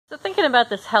So thinking about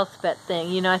this health bet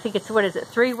thing, you know, I think it's, what is it,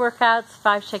 3 workouts,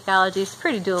 5 Shakeologies,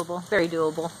 pretty doable, very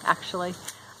doable actually.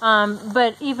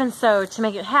 But even so, to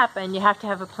make it happen, you have to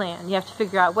have a plan. You have to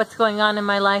figure out what's going on in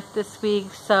my life this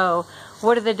week. So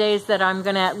what are the days that I'm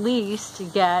going to at least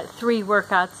get 3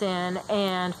 workouts in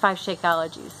and 5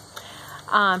 Shakeologies?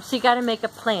 So you got to make a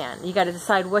plan. You got to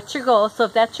decide what's your goal. So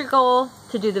if that's your goal,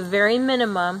 to do the very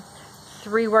minimum,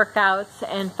 3 workouts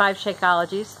and 5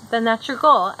 Shakeologies, then that's your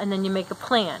goal, and then you make a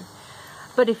plan.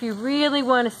 But if you really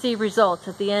want to see results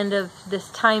at the end of this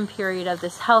time period of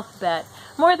this health bet,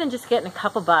 more than just getting a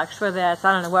couple bucks, whether that's,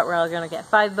 I don't know what we're all going to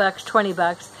get, $5,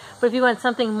 $20, but if you want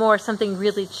something more, something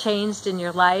really changed in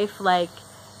your life, like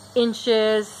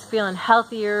inches, feeling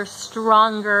healthier,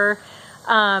 stronger,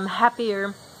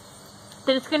 happier,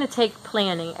 then it's going to take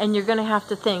planning, and you're going to have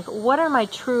to think, what are my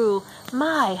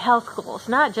health goals?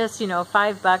 Not just, you know,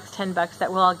 $5, $10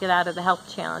 that we'll all get out of the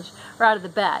health challenge or out of the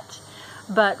bet,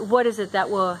 but what is it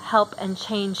that will help and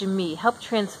change me, help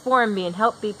transform me, and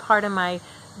help be part of my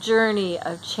journey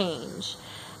of change?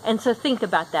 And so think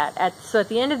about that. So at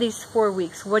the end of these 4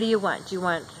 weeks, what do you want? Do you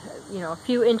want, you know, a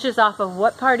few inches off of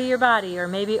what part of your body, or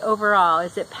maybe overall?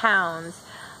 Is it pounds?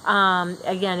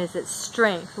 Again, is it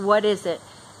strength? What is it?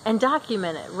 And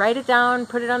document it. Write it down,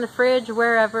 put it on the fridge,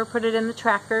 wherever, put it in the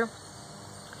tracker.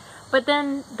 But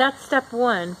then that's step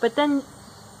 1. But then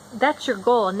that's your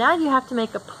goal. Now you have to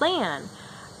make a plan.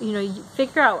 You know, you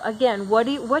figure out, again,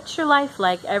 what's your life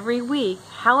like every week?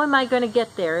 How am I going to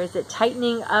get there? Is it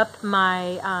tightening up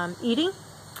my eating?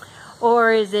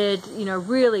 Or is it, you know,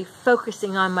 really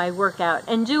focusing on my workout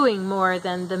and doing more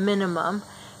than the minimum?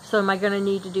 So am I going to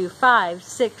need to do 5,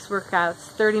 6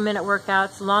 workouts, 30-minute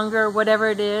workouts, longer, whatever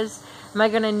it is? Am I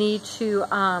going to need to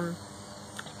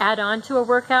add on to a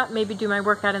workout, maybe do my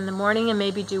workout in the morning and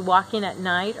maybe do walking at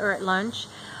night or at lunch?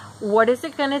 What is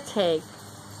it going to take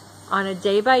on a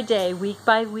day-by-day,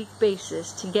 week-by-week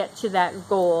basis to get to that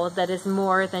goal that is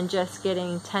more than just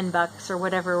getting $10 or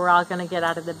whatever we're all going to get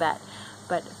out of the bet?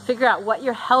 But figure out what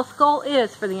your health goal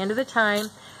is for the end of the time,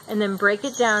 and then break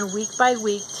it down week by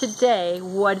week. Today,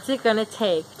 what is it going to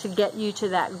take to get you to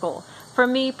that goal? For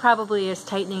me, probably is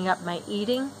tightening up my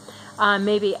eating,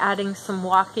 maybe adding some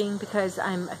walking, because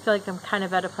I feel like I'm kind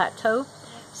of at a plateau.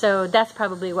 So that's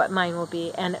probably what mine will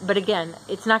be. But again,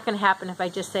 it's not going to happen if I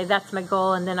just say that's my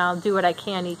goal and then I'll do what I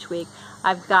can each week.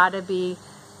 I've got to be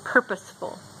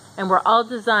purposeful. And we're all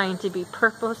designed to be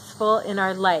purposeful in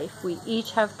our life. We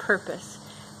each have purpose.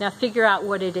 Now figure out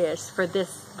what it is for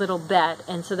this little bet,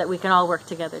 and so that we can all work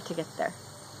together to get there.